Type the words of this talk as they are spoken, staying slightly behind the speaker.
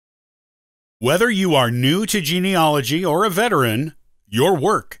Whether you are new to genealogy or a veteran, your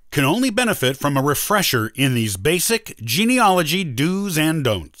work can only benefit from a refresher in these basic genealogy do's and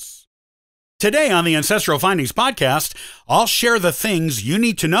don'ts. Today on the Ancestral Findings Podcast, I'll share the things you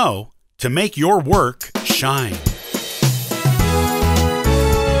need to know to make your work shine.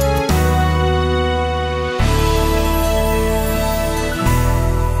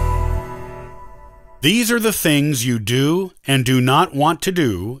 These are the things you do and do not want to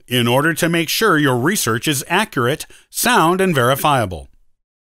do in order to make sure your research is accurate, sound, and verifiable.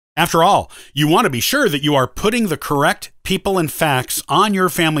 After all, you want to be sure that you are putting the correct people and facts on your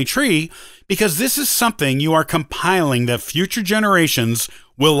family tree because this is something you are compiling that future generations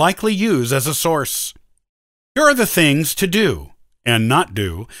will likely use as a source. Here are the things to do and not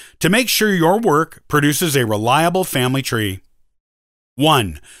do to make sure your work produces a reliable family tree.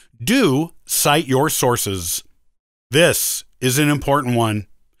 1. Do cite your sources. This is an important one.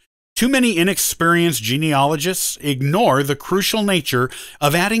 Too many inexperienced genealogists ignore the crucial nature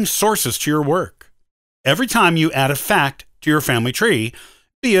of adding sources to your work. Every time you add a fact to your family tree,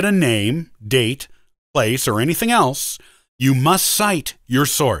 be it a name, date, place, or anything else, you must cite your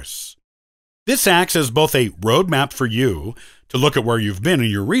source. This acts as both a roadmap for you to look at where you've been in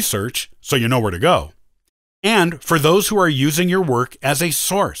your research so you know where to go, and for those who are using your work as a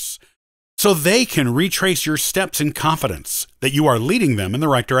source, so they can retrace your steps in confidence that you are leading them in the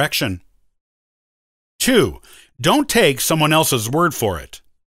right direction. 2. Don't take someone else's word for it.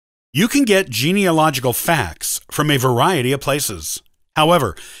 You can get genealogical facts from a variety of places.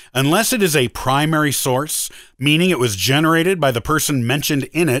 However, unless it is a primary source, meaning it was generated by the person mentioned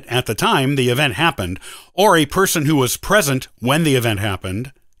in it at the time the event happened, or a person who was present when the event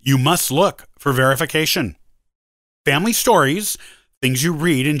happened, you must look for verification. Family stories, things you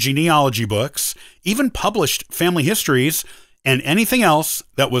read in genealogy books, even published family histories, and anything else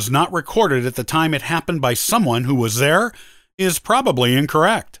that was not recorded at the time it happened by someone who was there is probably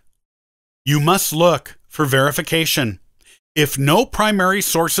incorrect. You must look for verification. If no primary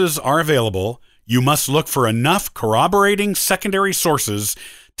sources are available, you must look for enough corroborating secondary sources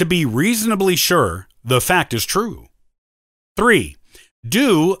to be reasonably sure the fact is true. 3.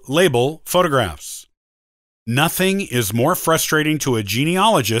 Do label photographs. Nothing is more frustrating to a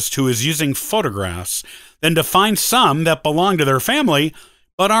genealogist who is using photographs than to find some that belong to their family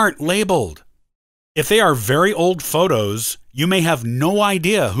but aren't labeled. If they are very old photos, you may have no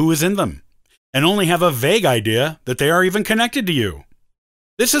idea who is in them and only have a vague idea that they are even connected to you.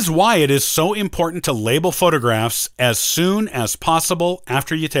 This is why it is so important to label photographs as soon as possible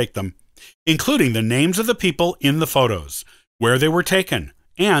after you take them, including the names of the people in the photos, where they were taken,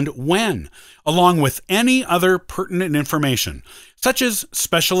 and when, along with any other pertinent information, such as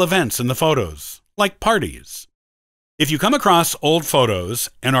special events in the photos, like parties. If you come across old photos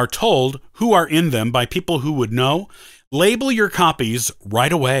and are told who are in them by people who would know, label your copies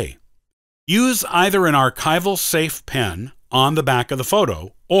right away. Use either an archival safe pen on the back of the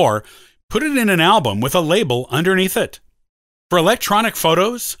photo or put it in an album with a label underneath it. For electronic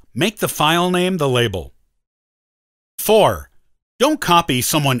photos, make the file name the label. 4. Don't copy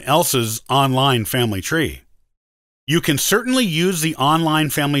someone else's online family tree. You can certainly use the online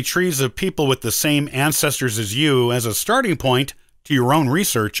family trees of people with the same ancestors as you as a starting point to your own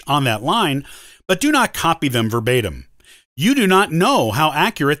research on that line, but do not copy them verbatim. You do not know how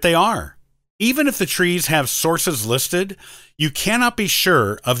accurate they are. Even if the trees have sources listed, you cannot be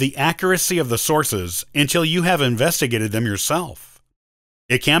sure of the accuracy of the sources until you have investigated them yourself.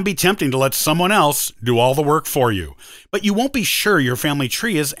 It can be tempting to let someone else do all the work for you, but you won't be sure your family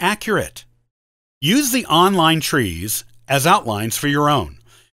tree is accurate. Use the online trees as outlines for your own,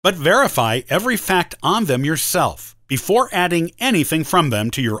 but verify every fact on them yourself before adding anything from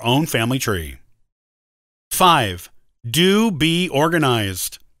them to your own family tree. 5. Do be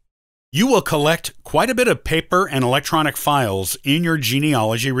organized. You will collect quite a bit of paper and electronic files in your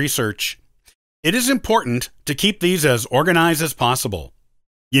genealogy research. It is important to keep these as organized as possible.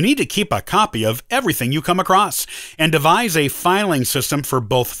 You need to keep a copy of everything you come across and devise a filing system for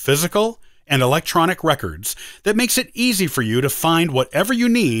both physical and electronic records that makes it easy for you to find whatever you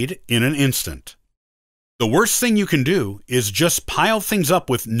need in an instant. The worst thing you can do is just pile things up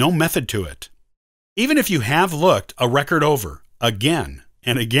with no method to it. Even if you have looked a record over again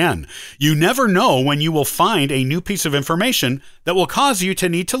and again, you never know when you will find a new piece of information that will cause you to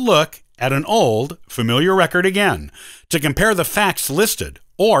need to look at an old, familiar record again to compare the facts listed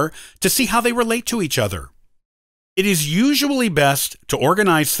or to see how they relate to each other. It is usually best to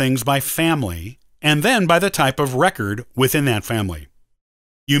organize things by family and then by the type of record within that family.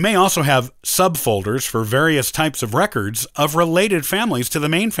 You may also have subfolders for various types of records of related families to the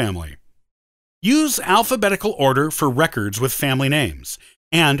main family. Use alphabetical order for records with family names,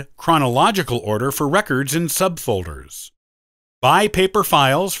 and chronological order for records in subfolders. Buy paper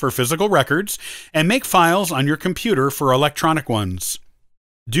files for physical records, and make files on your computer for electronic ones.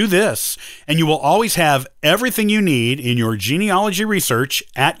 Do this, and you will always have everything you need in your genealogy research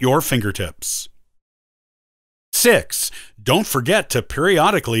at your fingertips. 6. Don't forget to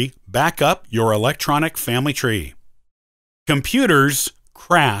periodically back up your electronic family tree. Computers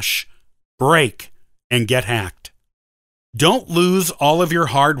crash, break, and get hacked. Don't lose all of your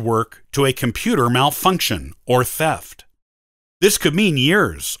hard work to a computer malfunction or theft. This could mean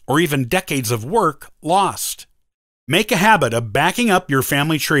years or even decades of work lost. Make a habit of backing up your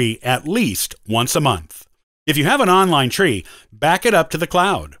family tree at least once a month. If you have an online tree, back it up to the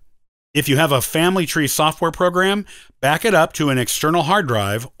cloud. If you have a family tree software program, back it up to an external hard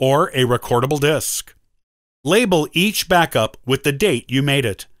drive or a recordable disk. Label each backup with the date you made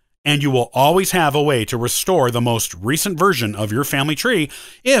it, and you will always have a way to restore the most recent version of your family tree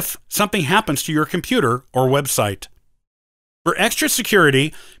if something happens to your computer or website. For extra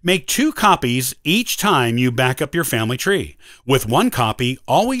security, make 2 copies each time you back up your family tree, with 1 copy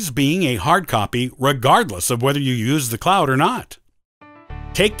always being a hard copy regardless of whether you use the cloud or not.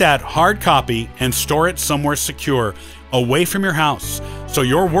 Take that hard copy and store it somewhere secure, away from your house, so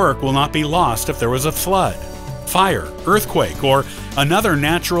your work will not be lost if there was a flood, fire, earthquake, or another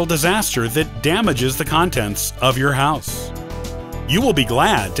natural disaster that damages the contents of your house. You will be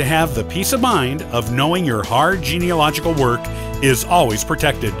glad to have the peace of mind of knowing your hard genealogical work is always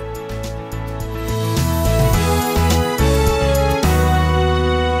protected.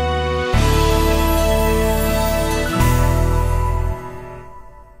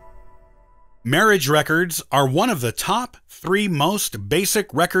 Marriage records are one of the top 3 most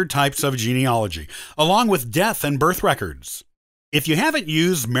basic record types of genealogy, along with death and birth records. If you haven't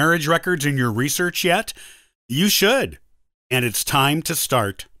used marriage records in your research yet, you should. And it's time to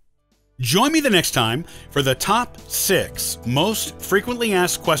start. Join me the next time for the top 6 most frequently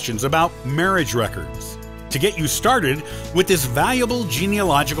asked questions about marriage records to get you started with this valuable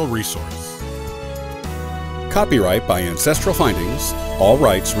genealogical resource. Copyright by Ancestral Findings, all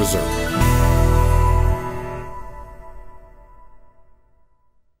rights reserved.